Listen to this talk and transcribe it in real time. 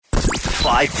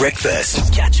5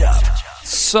 Breakfast. Catch up.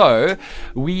 So,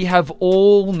 we have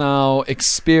all now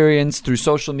experienced through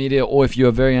social media, or if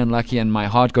you're very unlucky, and my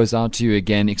heart goes out to you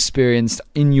again, experienced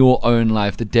in your own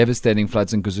life the devastating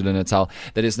floods in KwaZulu-Natal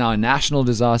that is now a national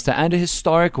disaster and a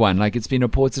historic one. Like, it's been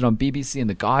reported on BBC and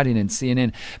The Guardian and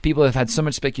CNN. People have had so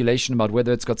much speculation about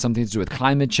whether it's got something to do with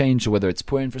climate change or whether it's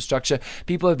poor infrastructure.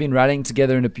 People have been rallying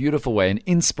together in a beautiful way, an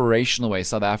inspirational way.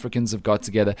 South Africans have got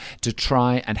together to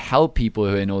try and help people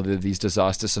who are in all of these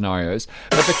disaster scenarios.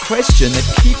 But the question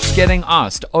that keeps getting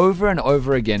asked over and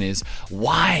over again is,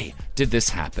 why did this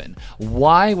happen?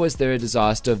 Why was there a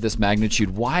disaster of this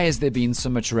magnitude? Why has there been so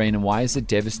much rain, and why has it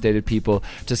devastated people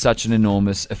to such an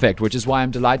enormous effect? Which is why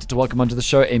I'm delighted to welcome onto the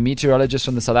show a meteorologist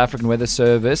from the South African Weather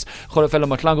Service, Kgolo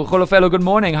Mahlangu. Kgolo, good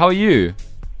morning. How are you?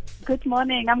 Good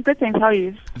morning. I'm good, thanks. How are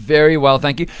you? Very well,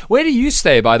 thank you. Where do you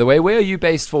stay, by the way? Where are you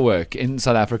based for work in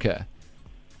South Africa?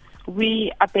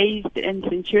 We are based in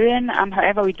Centurion.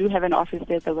 However, we do have an office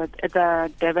there at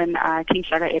the Durban King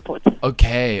Shaka Airport.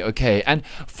 Okay. And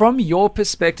from your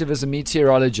perspective as a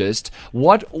meteorologist,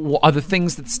 what are the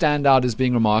things that stand out as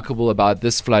being remarkable about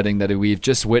this flooding that we've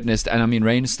just witnessed? And I mean,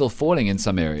 rain is still falling in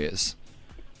some areas.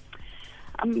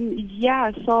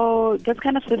 So this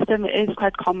kind of system is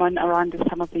quite common around this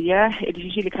time of the year. It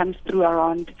usually comes through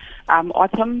around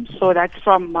autumn, so that's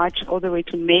from March all the way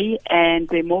to May, and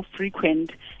they're more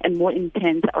frequent and more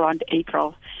intense around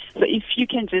April. So if you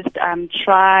can just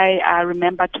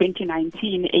remember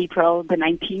 2019, April the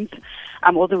 19th,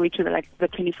 all the way to the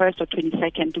 21st or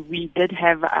 22nd, we did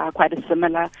have quite a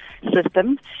similar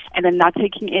system. And then now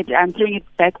taking it and throwing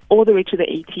it back all the way to the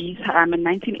 80s, in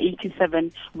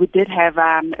 1987, we did have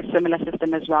a similar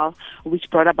system as well, which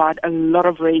brought about a lot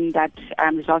of rain that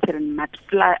resulted in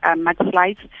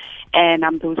mudslides and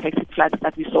those hectic floods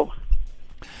that we saw.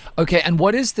 Okay, and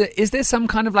is there some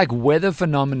kind of weather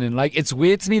phenomenon? It's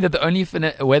weird to me that the only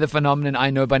weather phenomenon I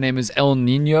know by name is El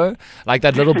Nino, like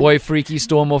that little boy freaky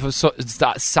storm off of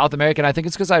South America. And I think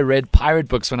it's because I read pirate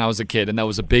books when I was a kid, and that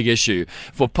was a big issue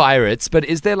for pirates. But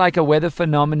is there a weather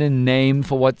phenomenon name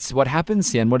for what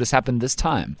happens here and what has happened this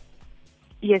time?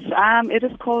 Yes, it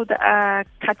is called a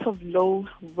cut-off-low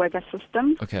weather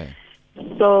system. Okay.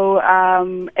 So,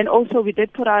 and also we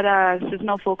did put out a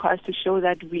seasonal forecast to show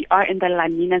that we are in the La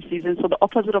Nina season. So the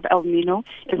opposite of El Nino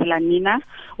is La Nina,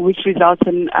 which results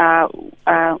in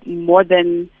more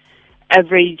than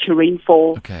average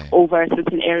rainfall over a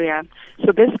certain area.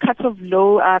 So this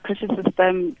cut-off-low pressure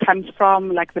system comes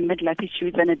from the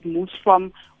mid-latitudes, and it moves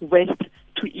from west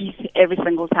to east every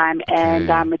single time. And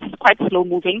it's quite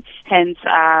slow-moving, hence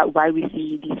why we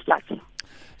see these floods.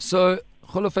 So,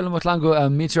 Kgolo Mahlangu, a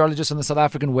meteorologist on the South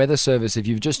African Weather Service, if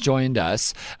you've just joined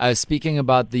us, speaking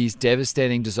about these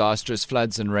devastating, disastrous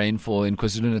floods and rainfall in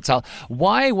KwaZulu-Natal,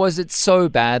 why was it so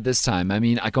bad this time? I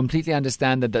mean, I completely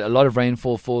understand that a lot of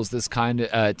rainfall falls this kind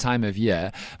of time of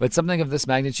year, but something of this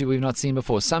magnitude we've not seen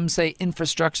before. Some say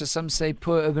infrastructure, some say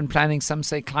poor urban planning, some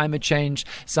say climate change,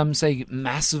 some say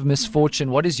massive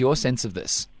misfortune. What is your sense of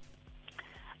this?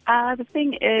 The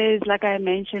thing is, like I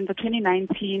mentioned, the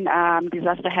 2019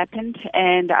 disaster happened,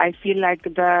 and I feel like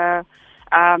the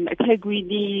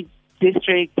eThekwini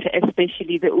district,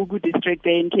 especially the Ugu district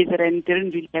there in KZN,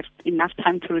 didn't really have enough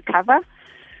time to recover.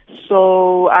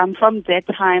 So from that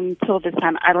time till this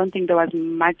time, I don't think there was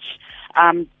much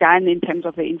done in terms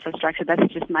of the infrastructure.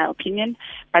 That's just my opinion.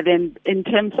 But then in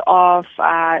terms of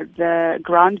the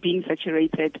ground being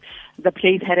saturated, the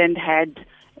place hadn't had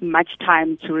much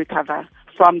time to recover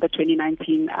from the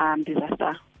 2019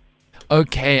 disaster.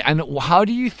 Okay, and how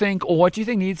do you think, or what do you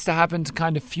think needs to happen to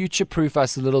kind of future-proof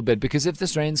us a little bit? Because if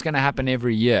this rain's going to happen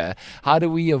every year, how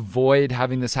do we avoid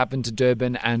having this happen to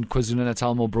Durban and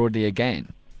KwaZulu-Natal more broadly again?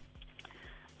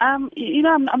 I'm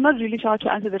not really sure how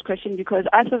to answer that question, because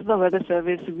us as the Weather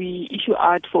Service, we issue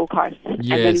out forecasts.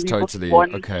 Yes, and then totally.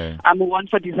 One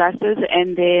for disasters,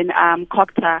 and then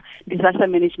COCTA, disaster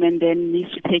management, then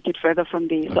needs to take it further from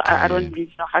there. So I don't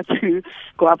really know how to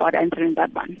go about answering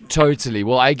that one. Totally.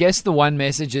 Well, I guess the one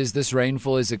message is this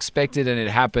rainfall is expected and it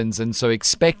happens, and so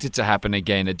expect it to happen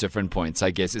again at different points,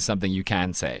 I guess, is something you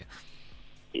can say.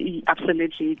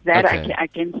 Absolutely. That I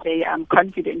can say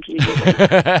confidently.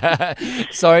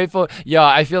 Sorry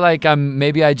I feel like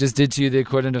maybe I just did to you the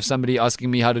equivalent of somebody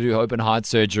asking me how to do open heart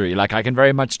surgery. I can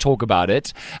very much talk about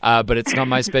it, but it's not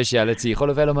my speciality.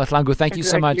 Kgolo Mahlangu, thank you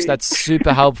so much. That's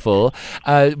super helpful.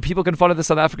 People can follow the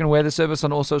South African Weather Service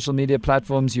on all social media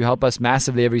platforms. You help us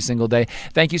massively every single day.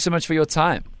 Thank you so much for your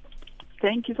time.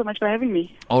 Thank you so much for having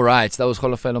me. All right, that was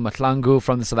Kgolo Mahlangu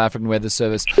from the South African Weather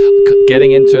Service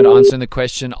getting into and answering the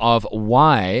question of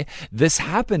why this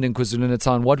happened in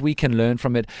KwaZulu-Natal and what we can learn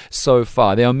from it so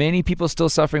far. There are many people still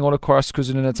suffering all across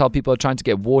KwaZulu-Natal. People are trying to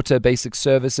get water, basic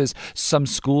services. Some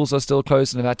schools are still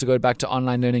closed and have had to go back to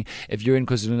online learning. If you're in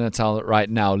KwaZulu-Natal right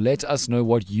now, let us know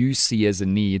what you see as a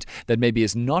need that maybe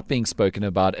is not being spoken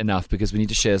about enough, because we need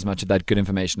to share as much of that good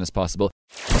information as possible.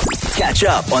 Catch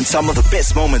up on some of the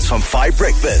best moments from 5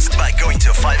 Breakfast by going to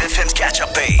 5FM's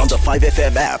catch-up page on the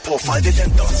 5FM app or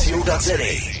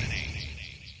 5FM.co.za.